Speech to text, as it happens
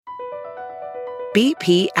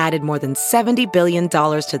BP added more than $70 billion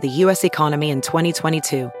to the U.S. economy in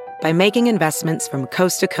 2022 by making investments from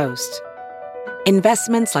coast to coast.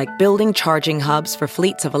 Investments like building charging hubs for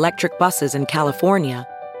fleets of electric buses in California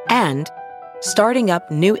and starting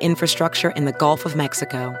up new infrastructure in the Gulf of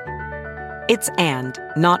Mexico. It's and,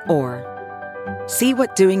 not or. See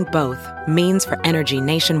what doing both means for energy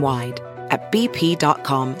nationwide at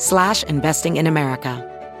bp.com/investing in America.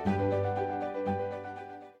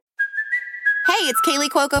 Hey, it's Kaylee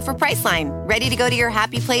Cuoco for Priceline. Ready to go to your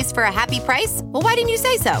happy place for a happy price? Well, why didn't you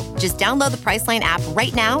say so? Just download the Priceline app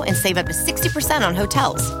right now and save up to 60% on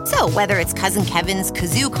hotels. So whether it's Cousin Kevin's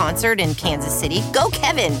Kazoo Concert in Kansas City, go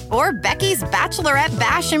Kevin, or Becky's Bachelorette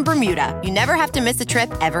Bash in Bermuda, you never have to miss a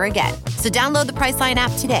trip ever again. So download the Priceline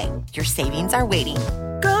app today. Your savings are waiting.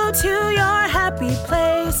 Go to your happy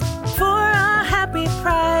place for a happy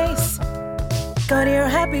price. Go to your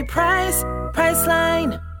happy price,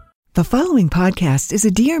 Priceline. The following podcast is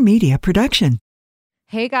a Dear Media production.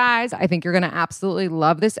 Hey guys, I think you're going to absolutely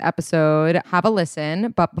love this episode. Have a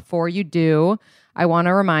listen. But before you do, I want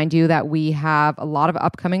to remind you that we have a lot of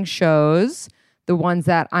upcoming shows. The ones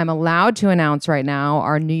that I'm allowed to announce right now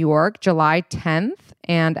are New York, July 10th,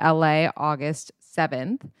 and LA, August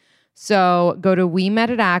 7th. So go to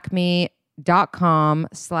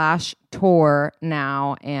wemettatacme.com/tour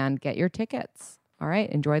now and get your tickets. All right,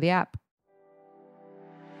 enjoy the app.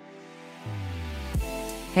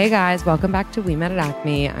 Hey guys, welcome back to We Met at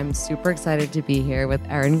Acme. I'm super excited to be here with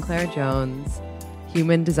Erin Claire Jones,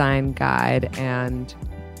 human design guide and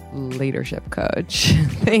leadership coach.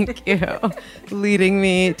 Thank you leading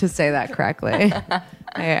me to say that correctly.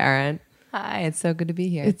 Hey Erin. Hi, it's so good to be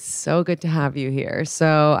here. It's so good to have you here.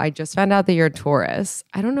 So I just found out that you're a Taurus.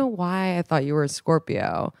 I don't know why I thought you were a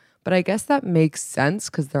Scorpio, but I guess that makes sense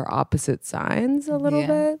because they're opposite signs a little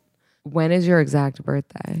bit. When is your exact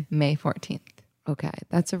birthday? May 14th. Okay,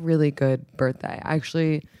 that's a really good birthday.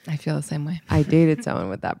 Actually, I feel the same way. I dated someone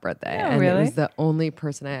with that birthday. Oh, and really? It was the only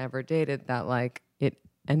person I ever dated that like it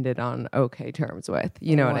ended on okay terms with.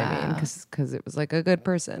 You know what I mean? Because it was like a good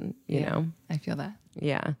person, you know? I feel that.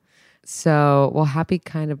 Yeah. So, well, happy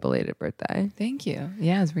kind of belated birthday. Thank you.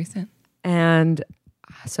 Yeah, it was recent. And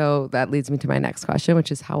so that leads me to my next question,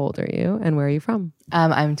 which is how old are you and where are you from?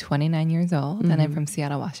 I'm 29 years old and I'm from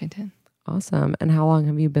Seattle, Washington. Awesome. And how long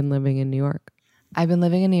have you been living in New York? I've been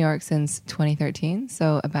living in New York since 2013,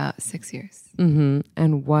 so about 6 years. Mm-hmm.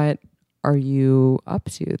 And what are you up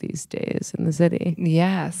to these days in the city?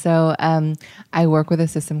 Yeah, so I work with a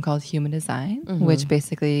system called human design, which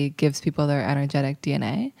basically gives people their energetic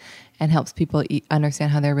DNA and helps people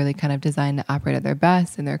understand how they're really kind of designed to operate at their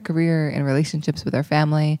best in their career, in relationships with their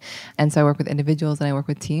family. And so I work with individuals and I work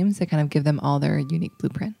with teams to kind of give them all their unique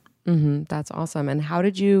blueprint. Mm-hmm. That's awesome. And how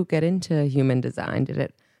did you get into human design? Did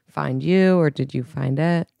it find you or did you find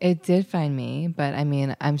it? It did find me, but I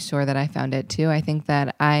mean, I'm sure that I found it too. I think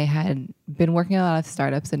that I had been working a lot of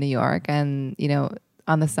startups in New York and, you know,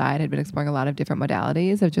 on the side had been exploring a lot of different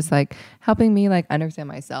modalities of just like helping me like understand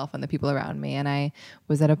myself and the people around me. And I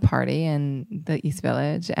was at a party in the East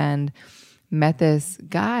Village and met this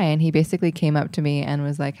guy and he basically came up to me and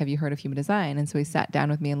was like, have you heard of human design? And so he sat down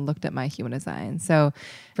with me and looked at my human design. So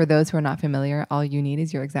for those who are not familiar, all you need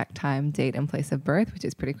is your exact time, date, and place of birth, which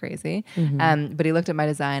is pretty crazy. But he looked at my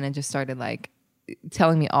design and just started like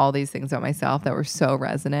telling me all these things about myself that were so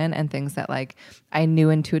resonant and things that like I knew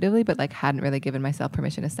intuitively, but like hadn't really given myself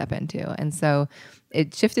permission to step into. And so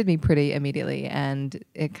it shifted me pretty immediately and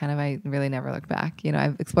it kind of, I really never looked back. You know,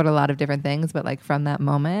 I've explored a lot of different things, but like from that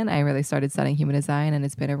moment, I really started studying human design and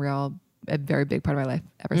it's been a very big part of my life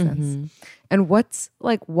ever since. And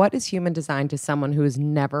what is human design to someone who has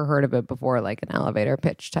never heard of it before, like an elevator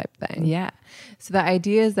pitch type thing? Yeah. So the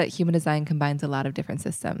idea is that human design combines a lot of different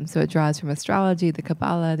systems. So it draws from astrology, the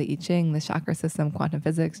Kabbalah, the I Ching, the chakra system, quantum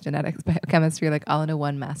physics, genetics, biochemistry, like all into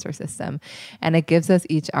one master system. And it gives us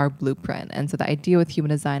each our blueprint. And so the idea with human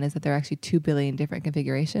design is that there are actually 2 billion different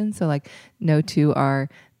configurations. So like no two are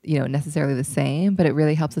necessarily the same, but it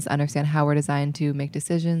really helps us understand how we're designed to make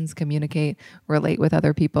decisions, communicate, relate with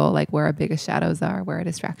other people, like where our biggest shadows are, where our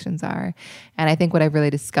distractions are. And I think what I've really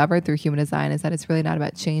discovered through human design is that it's really not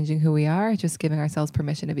about changing who we are, just giving ourselves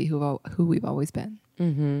permission to be who we've always been.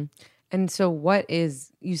 Mm-hmm. And so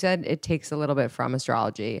you said it takes a little bit from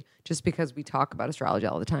astrology, just because we talk about astrology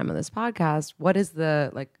all the time on this podcast. What is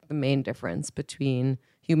the main difference between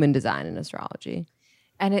human design and astrology?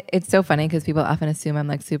 And it's so funny because people often assume I'm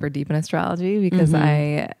like super deep in astrology because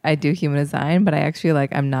I do human design, but I actually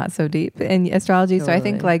I'm not so deep in astrology. Totally. So I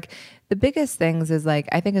think the biggest things is like,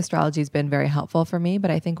 I think astrology has been very helpful for me,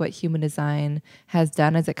 but I think what human design has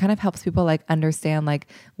done is it kind of helps people like understand like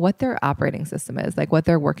what their operating system is, like what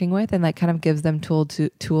they're working with, and like kind of gives them tools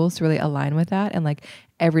to really align with that and like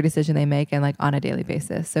every decision they make and like on a daily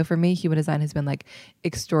basis. So for me, human design has been like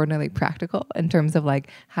extraordinarily practical in terms of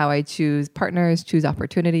like how I choose partners, choose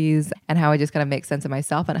opportunities, and how I just kind of make sense of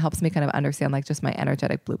myself. And it helps me kind of understand like just my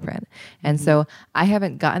energetic blueprint. And so I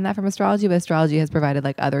haven't gotten that from astrology, but astrology has provided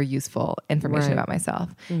like other useful information about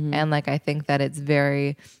myself. And like, I think that it's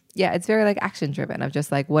very like action driven of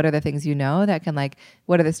just like, what are the things you know that can like,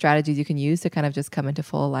 what are the strategies you can use to kind of just come into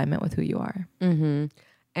full alignment with who you are.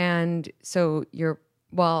 And so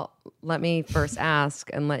well, let me first ask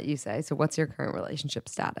and let you say, so what's your current relationship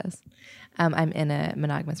status? I'm in a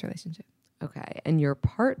monogamous relationship. Okay. And your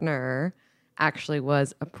partner actually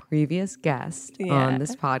was a previous guest on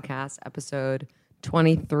this podcast, episode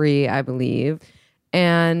 23, I believe.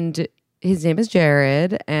 And his name is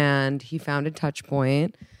Jared, and he founded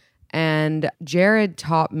Touchpoint. And Jared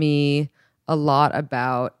taught me a lot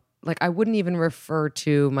about, like, I wouldn't even refer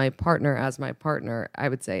to my partner as my partner, I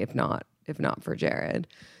would say, if not for Jared.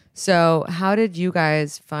 So how did you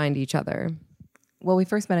guys find each other? Well, we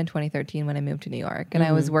first met in 2013 when I moved to New York, and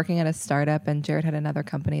I was working at a startup, and Jared had another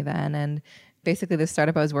company then. And basically the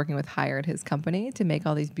startup I was working with hired his company to make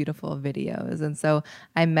all these beautiful videos. And so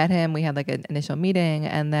I met him, we had like an initial meeting,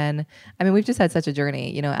 and then, I mean, we've just had such a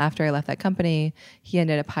journey. You know, after I left that company, he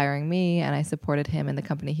ended up hiring me and I supported him in the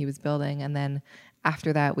company he was building. And then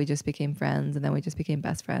after that, we just became friends, and then we just became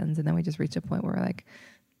best friends. And then we just reached a point where we're like,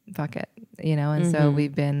 fuck it, you know? And so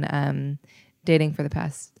we've been dating for the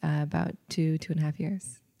past about 2.5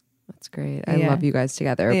 years. That's great. I love you guys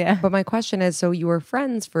together. Yeah. But my question is, so you were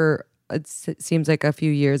friends for, it seems like a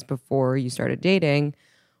few years before you started dating.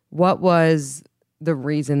 What was the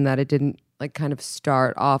reason that it didn't like kind of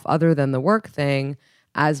start off, other than the work thing,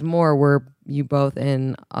 as more? Were you both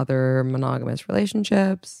in other monogamous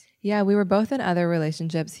relationships? Yeah, we were both in other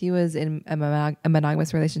relationships. He was in a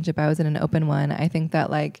monogamous relationship. I was in an open one. I think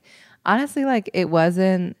that like, honestly, like it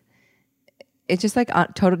just like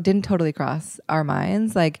didn't totally cross our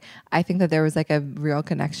minds. Like, I think that there was like a real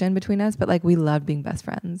connection between us, but like we loved being best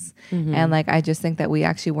friends. And like, I just think that we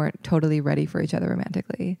actually weren't totally ready for each other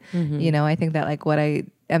romantically. You know, I think that like what I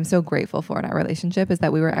am so grateful for in our relationship is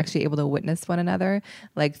that we were actually able to witness one another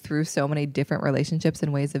like through so many different relationships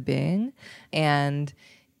and ways of being. And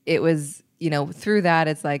it was, you know, through that,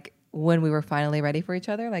 it's like when we were finally ready for each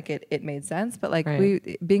other, like it made sense. But like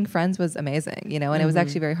being friends was amazing, you know, and it was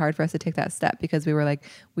actually very hard for us to take that step because we were like,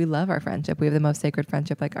 we love our friendship. We have the most sacred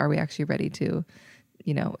friendship. Like, are we actually ready to,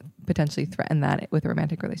 you know, potentially threaten that with a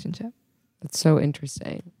romantic relationship? That's so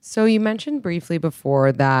interesting. So you mentioned briefly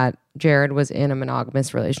before that Jared was in a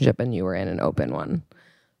monogamous relationship and you were in an open one.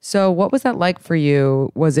 So what was that like for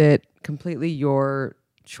you? Was it completely your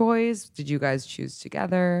choice? Did you guys choose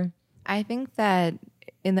together? I think that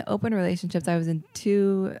in the open relationships, I was in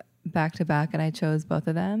 2 back-to-back and I chose both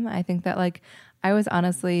of them. I think that like I was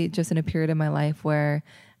honestly just in a period of my life where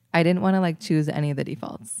I didn't want to like choose any of the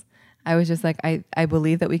defaults. I was just like, I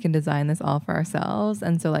believe that we can design this all for ourselves.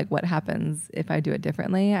 And so like what happens if I do it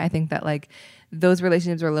differently? I think that like those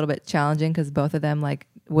relationships were a little bit challenging because both of them like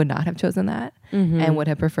would not have chosen that and would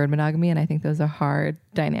have preferred monogamy. And I think those are hard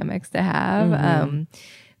dynamics to have.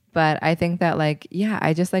 But I think that like, yeah,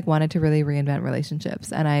 I just like wanted to really reinvent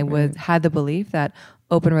relationships. And I had the belief that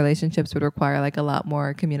open relationships would require like a lot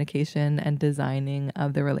more communication and designing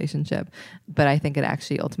of the relationship. But I think it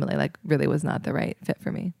actually ultimately like really was not the right fit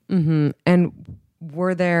for me. And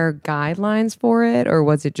were there guidelines for it? Or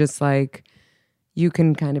was it just like, you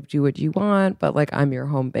can kind of do what you want, but like I'm your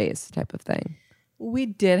home base type of thing? We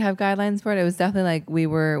did have guidelines for it. It was definitely like we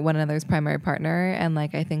were one another's primary partner. And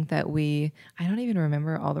like, I think that I don't even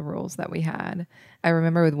remember all the rules that we had. I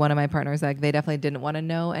remember with one of my partners, like they definitely didn't want to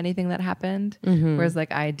know anything that happened. Whereas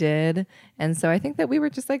like I did. And so I think that we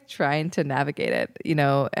were just like trying to navigate it, you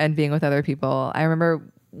know, and being with other people. I remember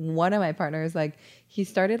one of my partners, like he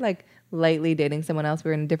started like lightly dating someone else. We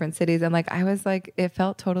were in different cities. And like, I was like, it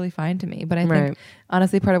felt totally fine to me. But I think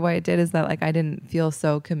honestly, part of why it did is that like, I didn't feel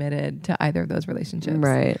so committed to either of those relationships.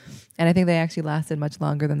 Right. And I think they actually lasted much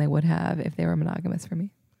longer than they would have if they were monogamous for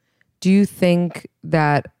me. Do you think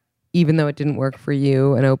that even though it didn't work for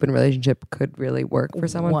you, an open relationship could really work for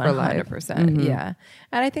someone for life? 100%. Yeah.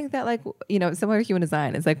 And I think that like, you know, similar to human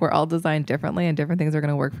design, it's like we're all designed differently and different things are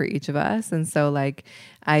going to work for each of us. And so like,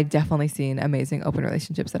 I've definitely seen amazing open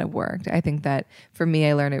relationships that have worked. I think that for me,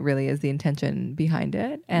 I learned it really is the intention behind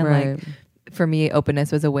it. And like, for me,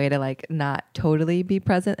 openness was a way to like not totally be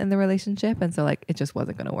present in the relationship. And so like, it just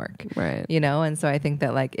wasn't going to work. Right. You know? And so I think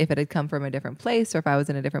that like, if it had come from a different place, or if I was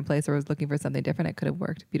in a different place or was looking for something different, it could have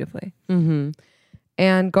worked beautifully. Mm-hmm.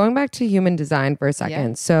 And going back to human design for a second.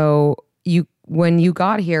 Yeah. So when you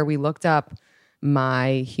got here, we looked up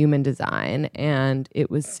my human design and it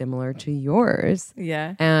was similar to yours.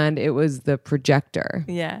 Yeah. And it was the projector.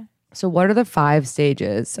 Yeah. So what are the 5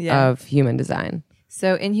 stages of human design?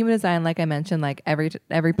 So in human design, like I mentioned, like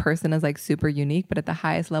every person is like super unique, but at the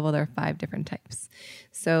highest level, there are 5 different types.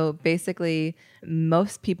 So basically,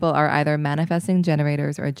 most people are either manifesting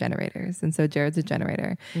generators or generators. And so Jared's a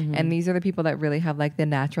generator. Mm-hmm. And these are the people that really have like the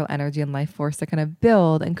natural energy and life force to kind of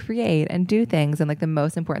build and create and do things. And like the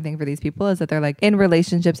most important thing for these people is that they're like in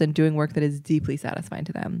relationships and doing work that is deeply satisfying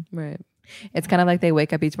to them. Right. It's kind of like they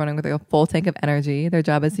wake up each morning with like a full tank of energy. Their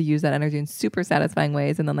job is to use that energy in super satisfying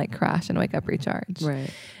ways and then like crash and wake up recharged. Right.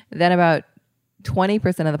 Then about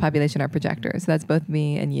 20% of the population are projectors. So that's both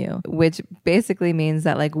me and you, which basically means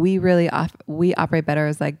that like we operate better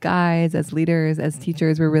as like guides, as leaders, as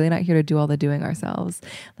teachers. We're really not here to do all the doing ourselves.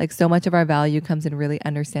 Like so much of our value comes in really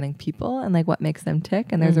understanding people and like what makes them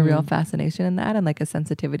tick. And there's a real fascination in that and like a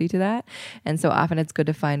sensitivity to that. And so often it's good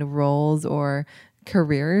to find roles or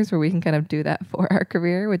careers where we can kind of do that for our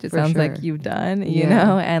career, which it sounds like you've done, you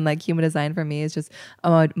know, and like human design for me is just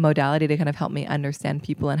a modality to kind of help me understand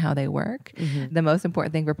people and how they work. Mm-hmm. The most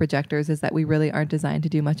important thing for projectors is that we really aren't designed to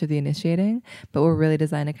do much of the initiating, but we're really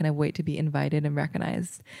designed to kind of wait to be invited and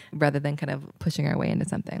recognized rather than kind of pushing our way into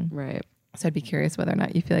something. Right. So I'd be curious whether or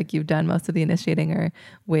not you feel like you've done most of the initiating or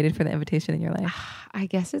waited for the invitation in your life. I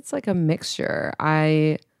guess it's like a mixture.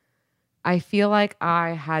 I feel like I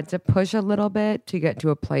had to push a little bit to get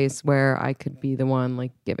to a place where I could be the one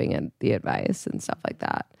like giving it the advice and stuff like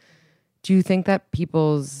that. Do you think that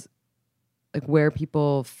people's like where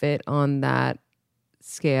people fit on that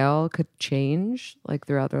scale could change like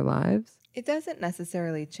throughout their lives? It doesn't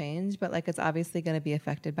necessarily change, but like it's obviously going to be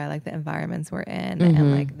affected by like the environments we're in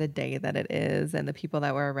and like the day that it is and the people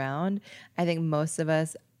that we're around. I think most of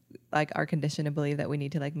us like are conditioned to believe that we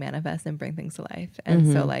need to like manifest and bring things to life.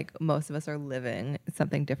 And so like most of us are living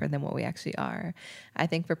something different than what we actually are. I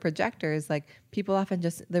think for projectors, like people often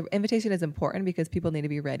just, the invitation is important because people need to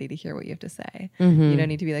be ready to hear what you have to say. You don't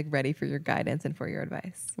need to be like ready for your guidance and for your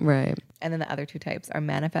advice. Right. And then the other 2 types are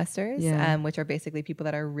manifestors, which are basically people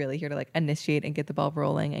that are really here to like initiate and get the ball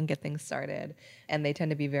rolling and get things started. And they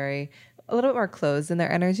tend to be a little bit more closed in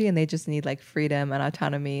their energy and they just need like freedom and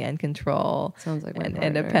autonomy and control. Sounds like and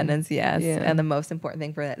independence. Yes. Yeah. And the most important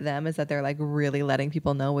thing for them is that they're like really letting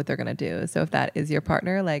people know what they're going to do. So if that is your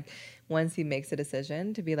partner, like once he makes a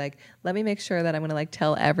decision to be like, let me make sure that I'm going to like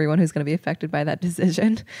tell everyone who's going to be affected by that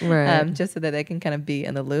decision. Right. Just so that they can kind of be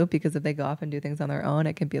in the loop, because if they go off and do things on their own,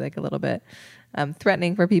 it can be like a little bit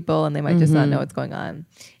threatening for people and they might just not know what's going on.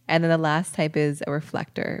 And then the last type is a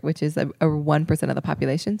reflector, which is a 1% of the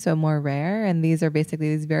population, so more rare. And these are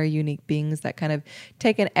basically these very unique beings that kind of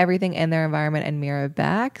take in everything in their environment and mirror it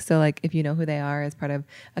back. So like if you know who they are as part of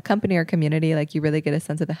a company or community, like you really get a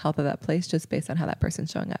sense of the health of that place just based on how that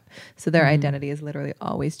person's showing up. So their identity is literally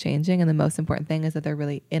always changing. And the most important thing is that they're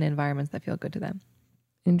really in environments that feel good to them.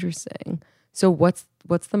 Interesting. So what's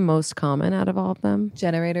the most common out of all of them?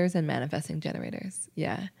 Generators and manifesting generators.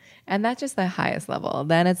 Yeah. And that's just the highest level.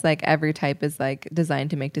 Then it's like every type is like designed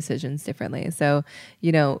to make decisions differently. So,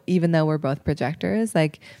 you know, even though we're both projectors,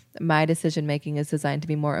 like my decision making is designed to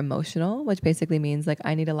be more emotional, which basically means like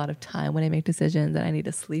I need a lot of time when I make decisions and I need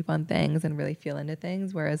to sleep on things and really feel into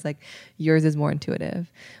things. Whereas like yours is more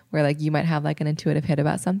intuitive, where like you might have like an intuitive hit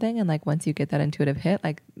about something. And like once you get that intuitive hit,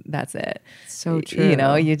 like that's it. So true. You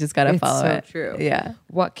know, you just got to follow it. True. Yeah.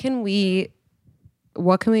 What can we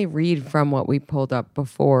read from what we pulled up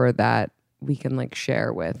before that we can like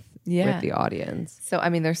share with the audience? So, I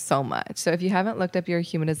mean, there's so much. So if you haven't looked up your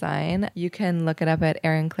human design, you can look it up at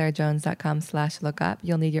erinclairejones.com/lookup.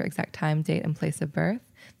 You'll need your exact time, date, and place of birth.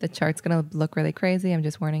 The chart's going to look really crazy. I'm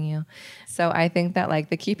just warning you. So I think that like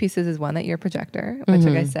the key pieces is one, that you're a projector, which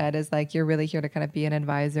like I said is like you're really here to kind of be an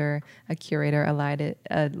advisor, a curator, a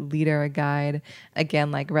leader, a guide.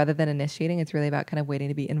 Again, like rather than initiating, it's really about kind of waiting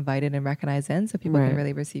to be invited and recognized in so people can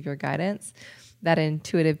really receive your guidance. That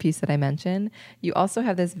intuitive piece that I mentioned. You also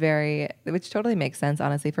have this which totally makes sense,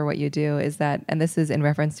 honestly, for what you do, is that, and this is in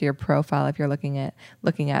reference to your profile if you're looking at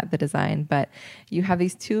the design, but you have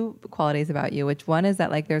these 2 qualities about you, which one is that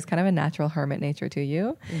like there's kind of a natural hermit nature to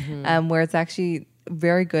you, where it's actually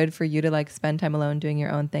very good for you to like spend time alone doing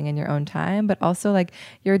your own thing in your own time, but also like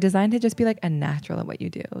you're designed to just be like a natural at what you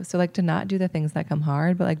do. So like to not do the things that come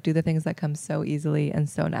hard, but like do the things that come so easily and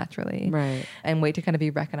so naturally. Right. And wait to kind of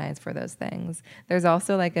be recognized for those things. There's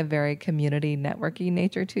also like a very community networky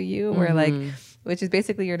nature to you where like, which is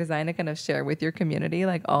basically you're designed to kind of share with your community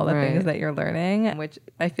like all the things that you're learning, which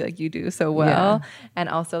I feel like you do so well. And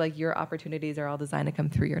also like your opportunities are all designed to come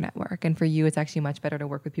through your network. And for you, it's actually much better to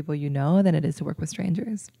work with people you know than it is to work with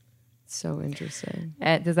strangers. So interesting.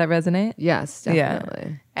 Does that resonate? Yes,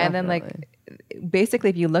 definitely. Yeah. And then like basically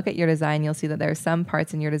if you look at your design, you'll see that there are some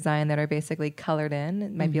parts in your design that are basically colored in.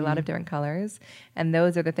 It might be a lot of different colors. And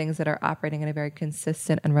those are the things that are operating in a very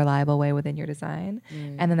consistent and reliable way within your design.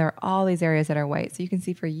 And then there are all these areas that are white. So you can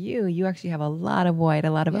see for you, you actually have a lot of white,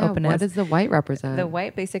 a lot of openness. What does the white represent? The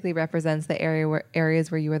white basically represents the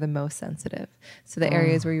areas where you are the most sensitive. So the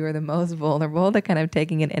areas where you are the most vulnerable, the kind of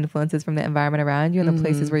taking in influences from the environment around you, and the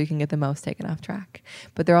places where you can get the most taken off track.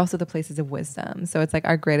 But they're also the places of wisdom. So it's like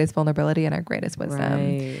our greatest vulnerability and our greatest wisdom.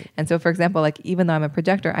 Right. And so, for example, like even though I'm a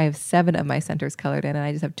projector, I have 7 of my centers colored in, and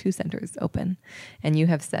I just have 2 centers open, and you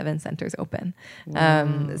have 7 centers open.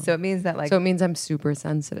 So it means that so it means I'm super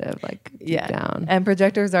sensitive, like deep down. And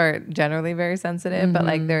projectors are generally very sensitive, but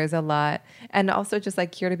like there is a lot, and also just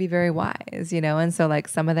like here to be very wise, you know. And so like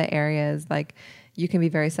some of the areas like you can be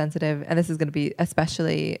very sensitive, and this is going to be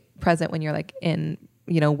especially present when you're like in,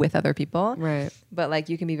 you know, with other people. Right. But like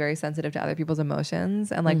you can be very sensitive to other people's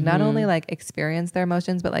emotions and like not only like experience their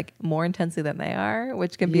emotions, but like more intensely than they are,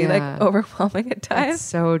 which can be like overwhelming at times. That's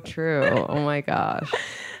so true. Oh my gosh.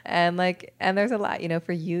 And there's a lot, you know,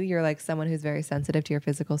 for you, you're like someone who's very sensitive to your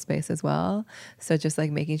physical space as well. So just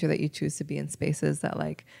like making sure that you choose to be in spaces that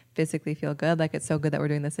like physically feel good. Like it's so good that we're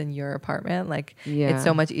doing this in your apartment. Like it's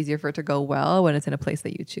so much easier for it to go well when it's in a place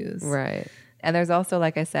that you choose. Right. And there's also,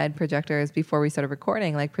 like I said, projectors, before we started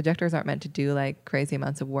recording, like projectors aren't meant to do like crazy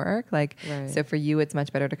amounts of work. Like, so for you, it's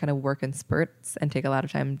much better to kind of work in spurts and take a lot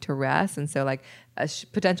of time to rest. And so like a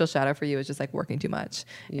potential shadow for you is just like working too much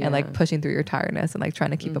and like pushing through your tiredness and like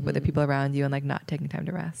trying to keep up with the people around you and like not taking time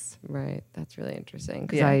to rest. Right. That's really interesting.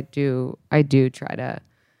 Cause I do try to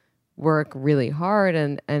work really hard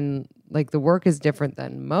and like the work is different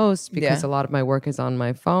than most because a lot of my work is on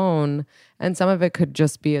my phone, and some of it could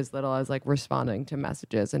just be as little as like responding to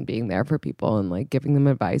messages and being there for people and like giving them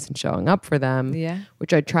advice and showing up for them,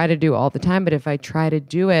 which I try to do all the time. But if I try to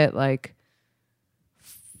do it like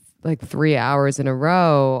 3 hours in a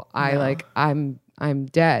row, I'm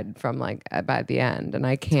dead from like by the end, and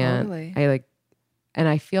I can't. And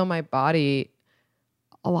I feel my body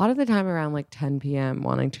a lot of the time around like 10 p.m.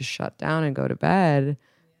 wanting to shut down and go to bed.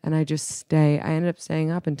 And I just stay. I ended up staying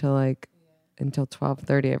up until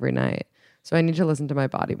 12:30 every night. So I need to listen to my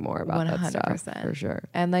body more about 100%. That stuff for sure.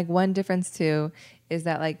 And like one difference too is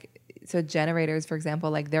that like, so generators, for example,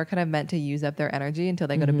 like they're kind of meant to use up their energy until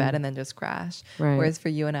they go to bed and then just crash. Right. Whereas for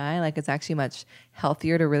you and I, like it's actually much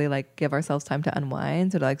healthier to really like give ourselves time to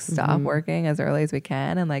unwind, so to like stop working as early as we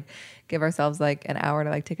can and like give ourselves like an hour to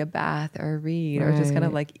like take a bath or read or just kind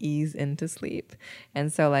of like ease into sleep.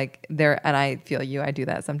 And so like and I feel I do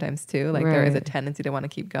that sometimes too. Like there is a tendency to want to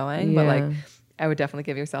keep going, but like I would definitely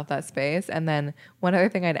give yourself that space. And then one other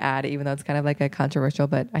thing I'd add, even though it's kind of like a controversial,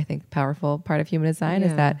 but I think powerful part of human design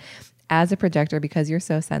is that as a projector, because you're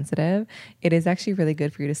so sensitive, it is actually really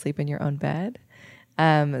good for you to sleep in your own bed.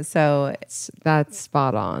 So that's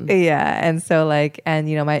spot on. Yeah. And so like, and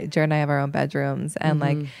you know, Jared and I have our own bedrooms and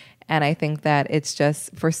like, and I think that it's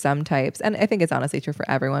just for some types, and I think it's honestly true for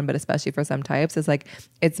everyone, but especially for some types, it's like,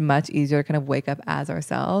 it's much easier to kind of wake up as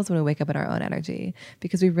ourselves when we wake up in our own energy,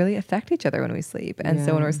 because we really affect each other when we sleep. And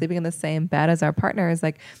so when we're sleeping in the same bed as our partners,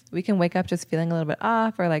 like we can wake up just feeling a little bit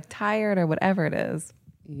off or like tired or whatever it is.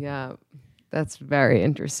 Yeah. That's very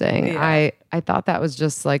interesting. Yeah. I thought that was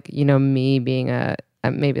just like, you know, me being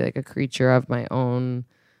maybe like a creature of my own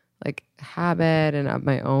like habit and of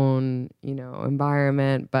my own, you know,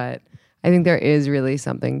 environment. But I think there is really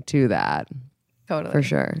something to that. Totally. For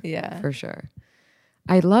sure. Yeah. For sure.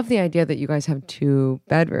 I love the idea that you guys have 2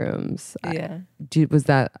 bedrooms. Yeah.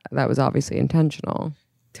 That was obviously intentional.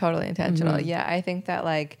 Totally intentional. Yeah. I think that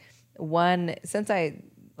like since I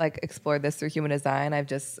like explored this through human design,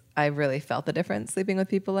 I really felt the difference sleeping with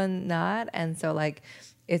people and not. And so like,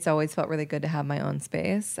 it's always felt really good to have my own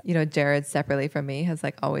space. You know, Jared separately from me has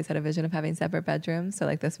like always had a vision of having separate bedrooms. So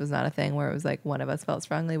like this was not a thing where it was like one of us felt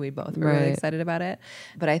strongly. We both were really excited about it.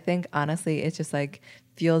 But I think honestly, it's just like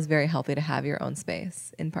feels very healthy to have your own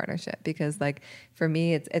space in partnership, because like for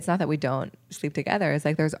me, it's not that we don't sleep together. It's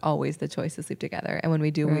like there's always the choice to sleep together. And when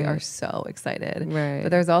we do, we are so excited. But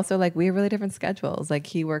there's also like we have really different schedules. Like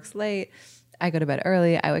he works late. I go to bed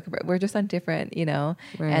early. I wake up. We're just on different, Right.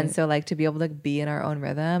 And so like to be able to be in our own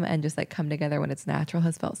rhythm and just like come together when it's natural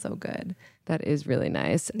has felt so good. That is really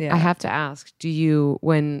nice. Yeah. I have to ask, do you,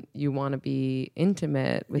 when you want to be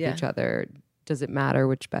intimate with Yeah. each other, does it matter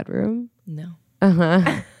which bedroom? No.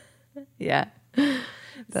 Uh-huh. Yeah.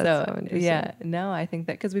 That's so interesting. Yeah, no, I think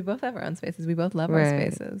that because we both have our own spaces. We both love our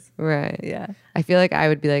Right. spaces. Right. Yeah. I feel like I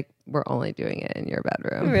would be like, we're only doing it in your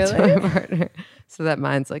bedroom. Really? To my partner. So that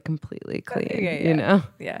mine's like completely clean, you know?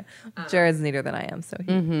 Yeah. Jared's neater than I am, so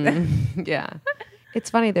he. Mhm. Yeah. It's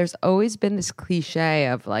funny. There's always been this cliche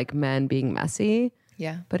of like men being messy,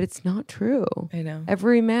 Yeah. but it's not true. I know.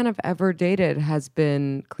 Every man I've ever dated has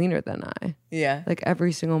been cleaner than I. Yeah. Like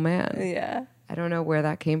every single man. Yeah. I don't know where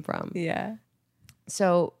that came from. Yeah.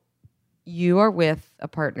 So you are with a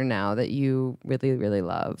partner now that you really, really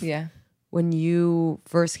love. Yeah. When you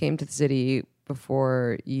first came to the city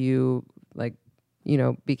before you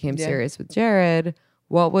became Yeah. serious with Jared,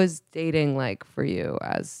 what was dating like for you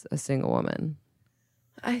as a single woman?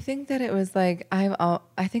 I think that it was like I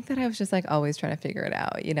think that I was just like always trying to figure it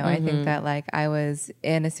out. I think that like I was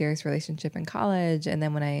in a serious relationship in college, and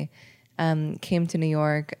then when I came to New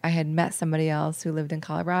York, I had met somebody else who lived in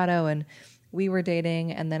Colorado, and we were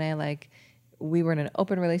dating, and then we were in an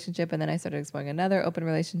open relationship, and then I started exploring another open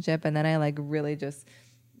relationship, and then I like really just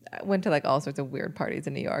went to like all sorts of weird parties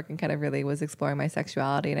in New York and kind of really was exploring my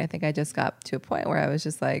sexuality. And I think I just got to a point where I was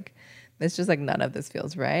just like, it's just like none of this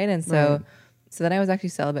feels right. And so then I was actually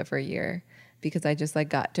celibate for a year because I just like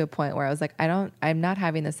got to a point where I was like, I'm not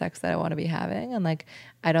having the sex that I want to be having. And like,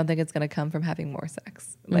 I don't think it's going to come from having more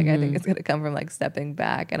sex. Like, I think it's going to come from like stepping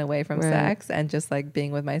back and away from sex and just like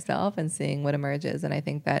being with myself and seeing what emerges. And I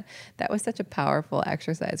think that was such a powerful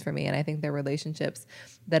exercise for me. And I think the relationships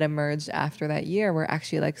that emerged after that year were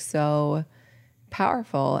actually like so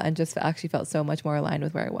powerful and just actually felt so much more aligned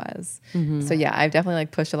with where I was. So yeah, I've definitely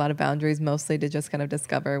like pushed a lot of boundaries, mostly to just kind of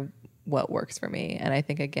discover what works for me. And I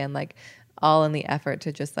think again, like all in the effort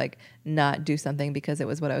to just like not do something because it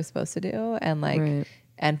was what I was supposed to do, and like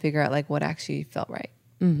and figure out like what actually felt right.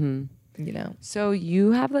 So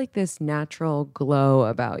you have like this natural glow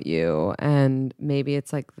about you, and maybe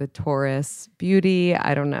it's like the Taurus beauty,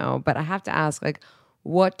 I don't know, but I have to ask, like,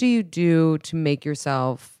 what do you do to make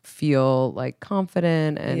yourself feel like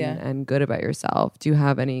confident and good about yourself? Do you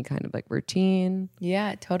have any kind of like routine?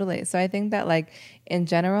 Yeah, totally. So I think that like in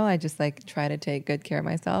general, I just like try to take good care of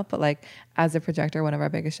myself. But like as a projector, one of our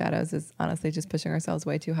biggest shadows is honestly just pushing ourselves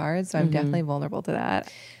way too hard. So I'm definitely vulnerable to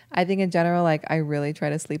that. I think in general, like I really try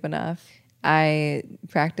to sleep enough. I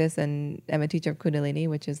practice and am a teacher of Kundalini,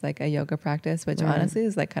 which is like a yoga practice, which honestly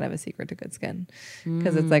is like kind of a secret to good skin,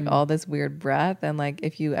 because it's like all this weird breath. And like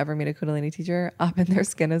if you ever meet a Kundalini teacher, often their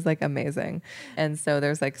skin is like amazing. And so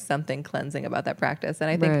there's like something cleansing about that practice. And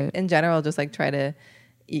I think in general, just like try to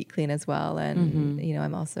eat clean as well. And,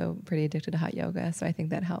 I'm also pretty addicted to hot yoga. So I think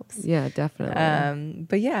that helps. Yeah, definitely.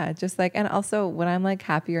 But yeah, just like, and also when I'm like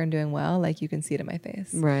happier and doing well, like you can see it in my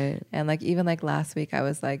face. Right. And like, even like last week, I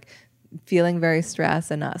was like, feeling very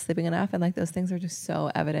stressed and not sleeping enough, and like those things are just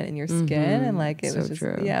so evident in your skin, and like it was just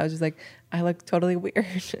true. I was just like, I look totally weird.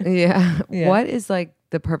 Yeah. What is like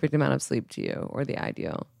the perfect amount of sleep to you, or the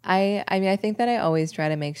ideal? I mean, I think that I always try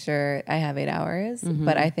to make sure I have 8 hours,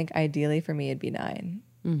 but I think ideally for me it'd be 9.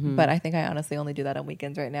 But I think I honestly only do that on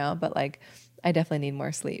weekends right now, but like I definitely need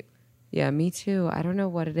more sleep. Yeah, me too. I don't know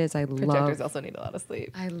what it is. Projectors also need a lot of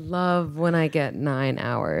sleep. I love when I get 9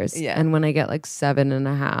 hours. Yeah. And when I get like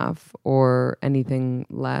 7.5 or anything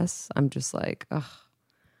less, I'm just like, ugh,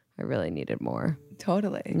 I really needed more.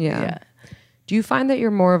 Totally. Yeah. Do you find that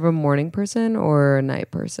you're more of a morning person or a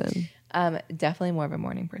night person? Definitely more of a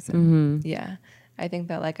morning person. Yeah. I think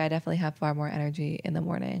that like I definitely have far more energy in the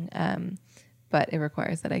morning. But it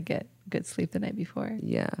requires that I get good sleep the night before.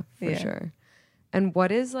 Yeah, for sure. And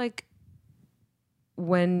what is like,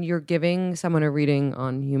 when you're giving someone a reading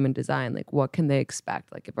on human design, like what can they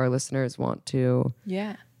expect? Like if our listeners want to,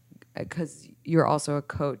 because you're also a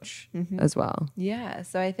coach as well. Yeah.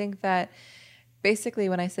 So I think that basically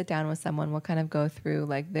when I sit down with someone, we'll kind of go through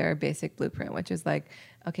like their basic blueprint, which is like,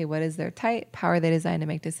 okay, what is their type? How are they designed to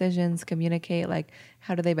make decisions, communicate? Like,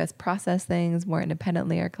 how do they best process things more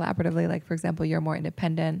independently or collaboratively? Like, for example, you're more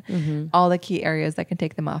independent. All the key areas that can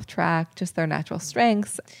take them off track, just their natural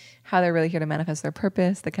strengths, how they're really here to manifest their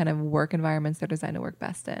purpose, the kind of work environments they're designed to work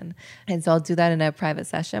best in. And so I'll do that in a private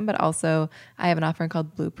session, but also I have an offering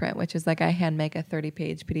called Blueprint, which is like I hand make a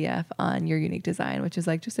 30-page PDF on your unique design, which is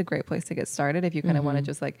like just a great place to get started if you kind of want to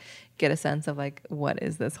just like get a sense of like, what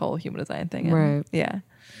is this whole human design thing? And Right. Yeah.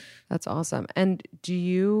 That's awesome. And do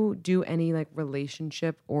you do any like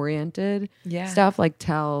relationship oriented Yeah. stuff? Like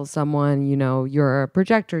tell someone, you know, you're a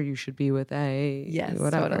projector, you should be with a Yes,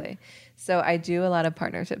 whatever. totally. So I do a lot of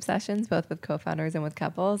partnership sessions, both with co-founders and with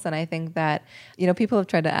couples. And I think that, you know, people have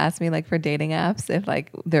tried to ask me like for dating apps, if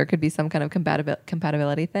like there could be some kind of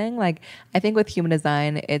compatibility thing. Like I think with human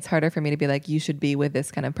design, it's harder for me to be like, you should be with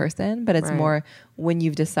this kind of person, but it's Right. more when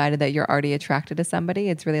you've decided that you're already attracted to somebody,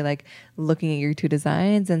 it's really like looking at your two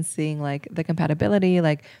designs and seeing like the compatibility,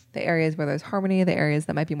 like the areas where there's harmony, the areas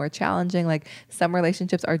that might be more challenging. Like some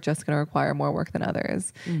relationships are just going to require more work than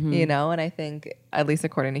others, you know? And I think, at least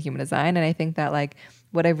according to human design, and I think that like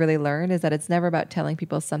what I've really learned is that it's never about telling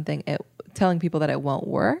people telling people that it won't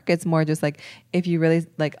work. It's more just like, if you really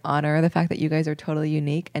like honor the fact that you guys are totally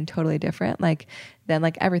unique and totally different, like then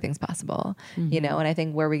like everything's possible, you know? And I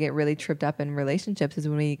think where we get really tripped up in relationships is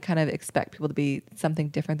when we kind of expect people to be something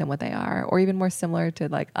different than what they are, or even more similar to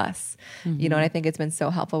like us, you know? And I think it's been so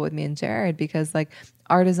helpful with me and Jared because like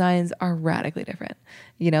our designs are radically different,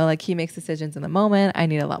 you know, like he makes decisions in the moment. I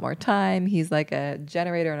need a lot more time. He's like a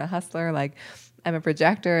generator and a hustler. Like I'm a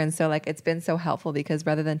projector. And so like, it's been so helpful because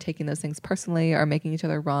rather than taking those things personally or making each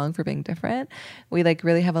other wrong for being different, we like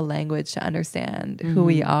really have a language to understand who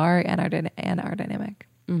we are and our dynamic.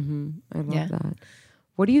 I love that.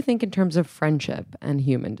 What do you think in terms of friendship and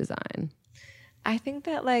human design? I think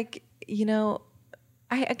that like, you know,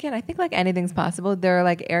 I think like anything's possible. There are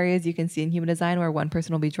like areas you can see in human design where one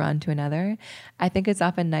person will be drawn to another. I think it's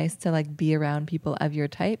often nice to like be around people of your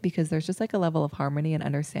type because there's just like a level of harmony and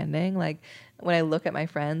understanding. Like when I look at my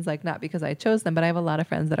friends, like not because I chose them, but I have a lot of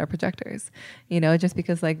friends that are projectors, you know, just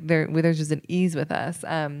because like there's just an ease with us.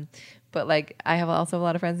 But like I have also a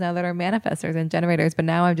lot of friends now that are manifestors and generators, but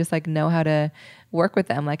now I just like know how to work with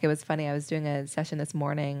them. Like it was funny. I was doing a session this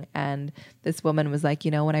morning and this woman was like,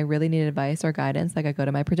 you know, when I really need advice or guidance, like I go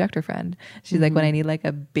to my projector friend. She's like, when I need like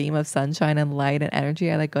a beam of sunshine and light and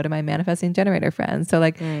energy, I like go to my manifesting generator friend. So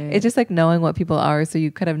like, it's just like knowing what people are. So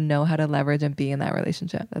you kind of know how to leverage and be in that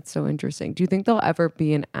relationship. That's so interesting. Do you think there'll ever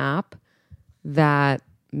be an app that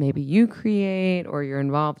maybe you create or you're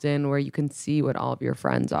involved in where you can see what all of your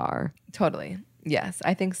friends are? Totally. Yes,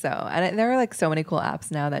 I think so. And there are like so many cool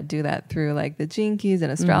apps now that do that through like the gene keys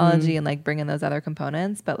and astrology and like bring in those other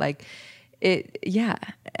components. But like yeah.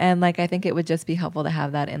 And like, I think it would just be helpful to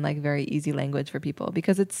have that in like very easy language for people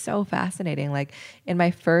because it's so fascinating. Like in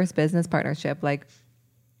my first business partnership, like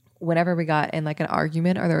whenever we got in like an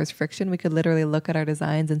argument or there was friction, we could literally look at our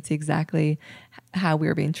designs and see exactly how we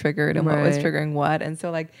were being triggered and what was triggering what. And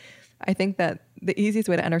so like, I think that the easiest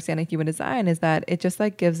way to understand a human design is that it just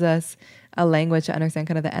like gives us a language to understand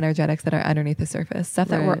kind of the energetics that are underneath the surface, stuff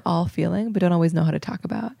that we're all feeling, but don't always know how to talk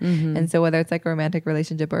about. And so whether it's like a romantic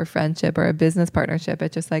relationship or a friendship or a business partnership,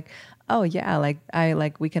 it's just like, oh yeah,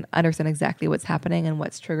 like we can understand exactly what's happening and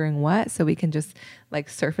what's triggering what. So we can just like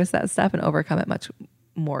surface that stuff and overcome it much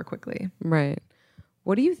more quickly. Right.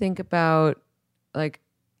 What do you think about like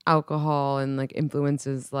alcohol and like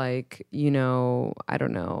influences like, you know, I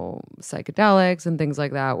don't know, psychedelics and things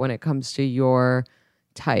like that when it comes to your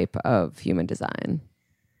type of human design?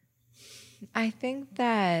 I think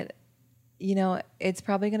that, you know, it's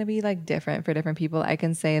probably going to be like different for different people. I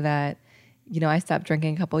can say that, you know, I stopped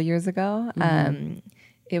drinking a couple years ago.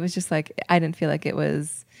 It was just like, I didn't feel like it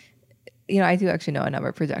was, you know, I do actually know a number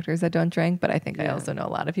of projectors that don't drink, but I think I also know a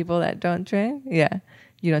lot of people that don't drink. Yeah.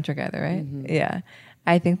 You don't drink either, right? Yeah.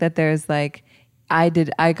 I think that there's like, I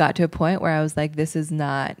got to a point where I was like, this is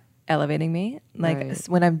not elevating me. Like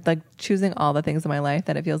when I'm like choosing all the things in my life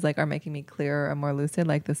that it feels like are making me clearer or more lucid,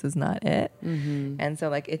 like this is not it. And so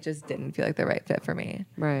like, it just didn't feel like the right fit for me.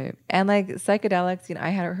 Right. And like psychedelics, you know, I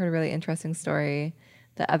had heard a really interesting story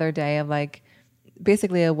the other day of like,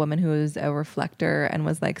 basically a woman who was a reflector and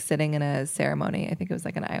was like sitting in a ceremony. I think it was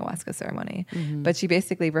like an ayahuasca ceremony. But she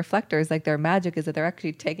basically, reflectors, like their magic is that they're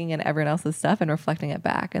actually taking in everyone else's stuff and reflecting it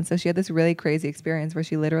back. And so she had this really crazy experience where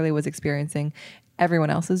she literally was experiencing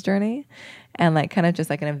everyone else's journey and like kind of just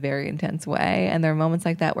like in a very intense way. And there are moments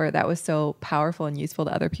like that where that was so powerful and useful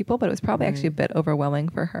to other people, but it was probably actually a bit overwhelming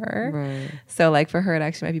for her. So like for her, it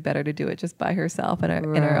actually might be better to do it just by herself in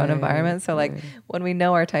her own environment. So like when we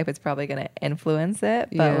know our type, it's probably going to influence it.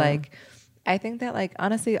 But like, I think that like,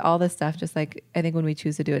 honestly, all this stuff, just like, I think when we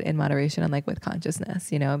choose to do it in moderation and like with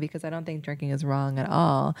consciousness, you know, because I don't think drinking is wrong at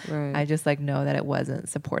all. I just like know that it wasn't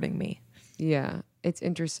supporting me. Yeah. It's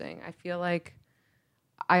interesting. I feel like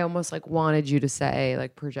I almost like wanted you to say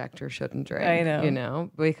like projector shouldn't drink. I know. You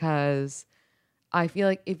know, because I feel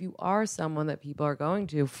like if you are someone that people are going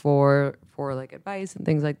to for like advice and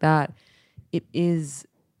things like that, it is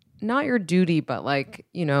not your duty, but like,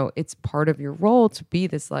 you know, it's part of your role to be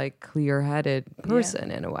this like clear-headed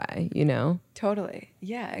person in a way, you know? Totally.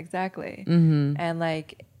 Yeah, exactly. Mm-hmm. And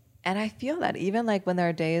like, and I feel that even like when there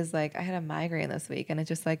are days like I had a migraine this week and it's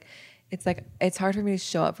just like, it's hard for me to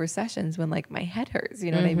show up for sessions when like my head hurts,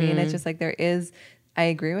 you know what I mean? It's just like I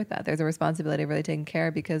agree with that. There's a responsibility of really taking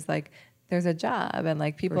care because like there's a job and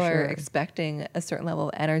like people are expecting a certain level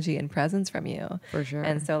of energy and presence from you. For sure.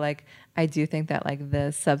 And so like, I do think that like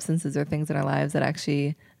the substances or things in our lives that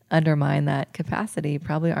actually undermine that capacity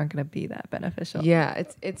probably aren't going to be that beneficial. Yeah,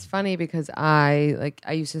 it's funny because I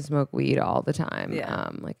used to smoke weed all the time,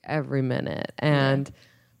 like every minute. And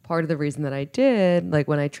part of the reason that I did, like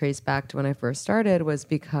when I traced back to when I first started, was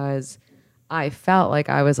because I felt like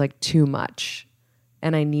I was like too much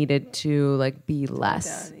and I needed to like be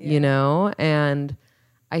less, you know? And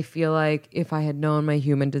I feel like if I had known my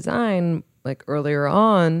human design like earlier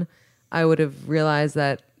on, I would have realized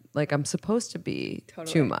that like I'm supposed to be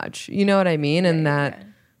too much. You know what I mean? And that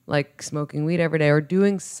like smoking weed every day or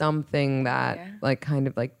doing something that like kind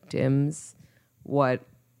of like dims what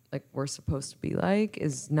like we're supposed to be like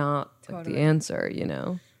is not like the answer, you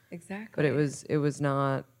know? Exactly. But it was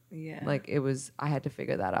not like I had to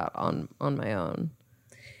figure that out on my own.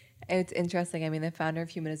 It's interesting. I mean, the founder of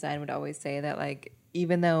Human Design would always say that like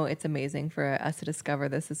even though it's amazing for us to discover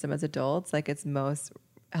this system as adults, like it's most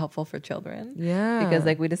helpful for children. Yeah. Because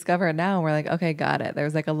like we discover it now and we're like, okay, got it.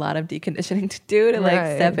 There's like a lot of deconditioning to do to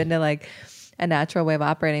like step into like a natural way of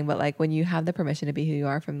operating. But like when you have the permission to be who you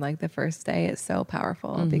are from like the first day, it's so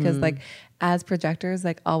powerful because like as projectors,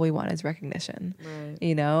 like all we want is recognition,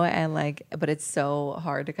 you know, and like, but it's so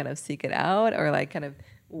hard to kind of seek it out or like kind of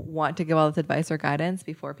want to give all this advice or guidance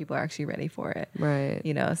before people are actually ready for it. Right.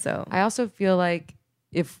 You know, so I also feel like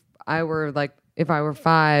if I were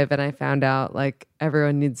 5 and I found out like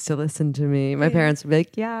everyone needs to listen to me, my parents would be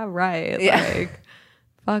like, yeah, right. Like,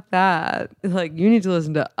 fuck that. Like, you need to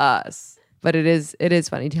listen to us. But it is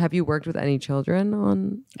funny. Have you worked with any children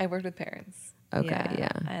on? I worked with parents. Okay, yeah.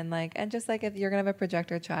 And just like if you're gonna have a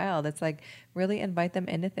projector child, it's like really invite them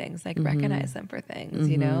into things, like recognize them for things,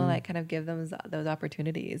 you know, like kind of give them those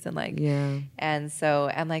opportunities and like and so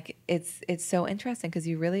and like it's so interesting because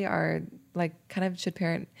you really are like kind of should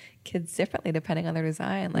parent kids differently depending on their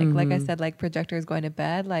design. Like I said, like projectors going to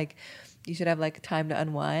bed, like you should have like time to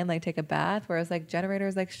unwind, like take a bath, whereas like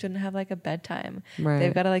generators like shouldn't have like a bedtime. Right.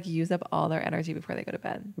 They've got to like use up all their energy before they go to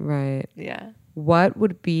bed. Right. Yeah. What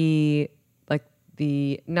would be like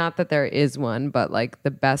not that there is one, but like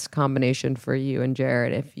the best combination for you and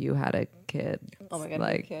Jared if you had a kid? Oh my God,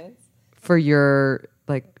 like kids? For your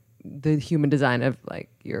like the human design of like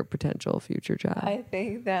your potential future child. I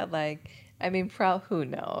think that like, I mean, who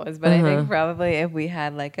knows? But I think probably if we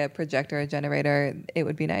had like a projector or generator, it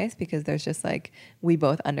would be nice because there's just like, we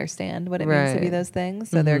both understand what it means to be those things.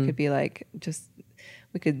 So there could be like,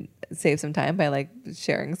 we could save some time by like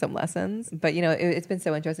sharing some lessons. But you know, it's been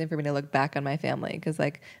so interesting for me to look back on my family because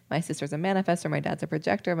like my sister's a manifestor, my dad's a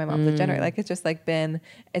projector, my mom's a generator. Like it's just like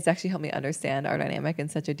it's actually helped me understand our dynamic in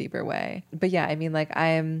such a deeper way. But yeah, I mean, like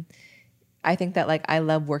I think that like I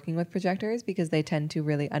love working with projectors because they tend to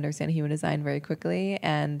really understand human design very quickly,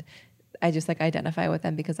 and I just like identify with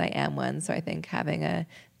them because I am one. So I think having a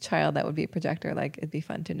child that would be a projector, like it'd be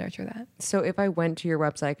fun to nurture that. So if I went to your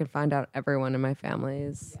website, I could find out everyone in my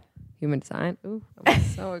family's human design. Ooh, I'm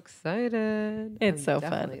so excited. It's so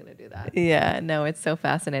definitely fun. Definitely gonna do that. Yeah, no, it's so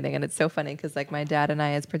fascinating, and it's so funny because like my dad and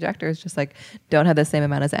I as projectors just like don't have the same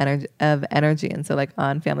amount of energy, and so like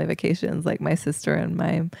on family vacations, like my sister and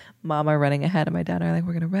my mom are running ahead, and my dad are like,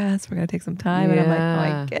 we're gonna rest, we're gonna take some time, and I'm like,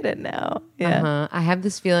 oh, I get it now. Yeah, I have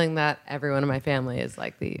this feeling that everyone in my family is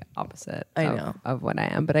like the opposite. Of what I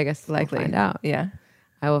am, but I guess likely we'll find out. Yeah.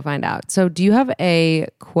 I will find out. So do you have a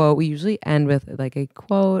quote? We usually end with like a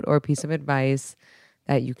quote or a piece of advice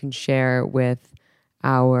that you can share with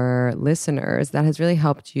our listeners that has really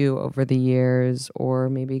helped you over the years or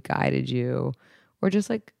maybe guided you or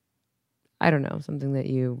just like, I don't know, something that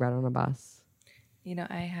you read on a bus. You know,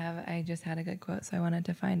 I just had a good quote, so I wanted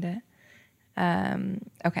to find it.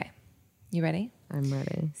 Okay. You ready? I'm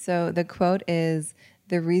ready. So the quote is,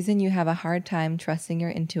 "The reason you have a hard time trusting your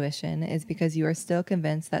intuition is because you are still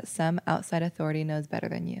convinced that some outside authority knows better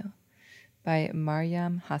than you," by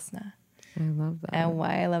Mariam Hasna. I love that. And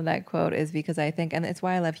why I love that quote is because I think, and it's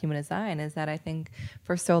why I love human design, is that I think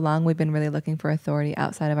for so long we've been really looking for authority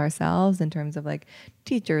outside of ourselves in terms of like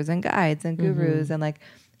teachers and guides and gurus, and like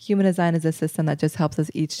human design is a system that just helps us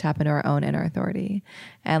each tap into our own inner authority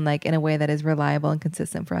and like in a way that is reliable and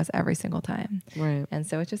consistent for us every single time. Right. And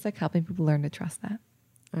so it's just like helping people learn to trust that.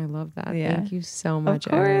 I love that. Yeah. Thank you so much,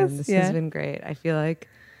 Of course. Erin. This has been great. I feel like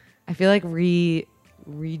I feel like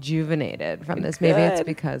rejuvenated from this. Maybe it's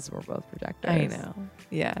because we're both projectors. I know.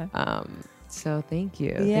 Yeah. So thank you.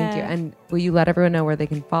 Yeah. Thank you. And will you let everyone know where they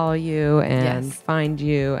can follow you and Yes. find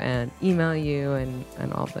you and email you and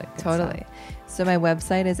all the good Totally. stuff? So my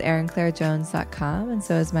website is erinclairejones.com, and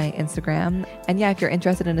so is my Instagram. And yeah, if you're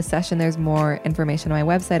interested in a session, there's more information on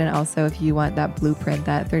my website. And also if you want that blueprint,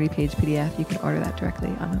 that 30-page PDF, you can order that directly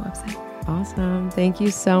on my website. Awesome. Thank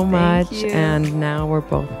you so much. you. And now we're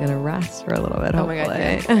both going to rest for a little bit, Oh my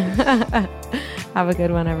hopefully. God, Have a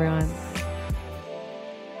good one, everyone.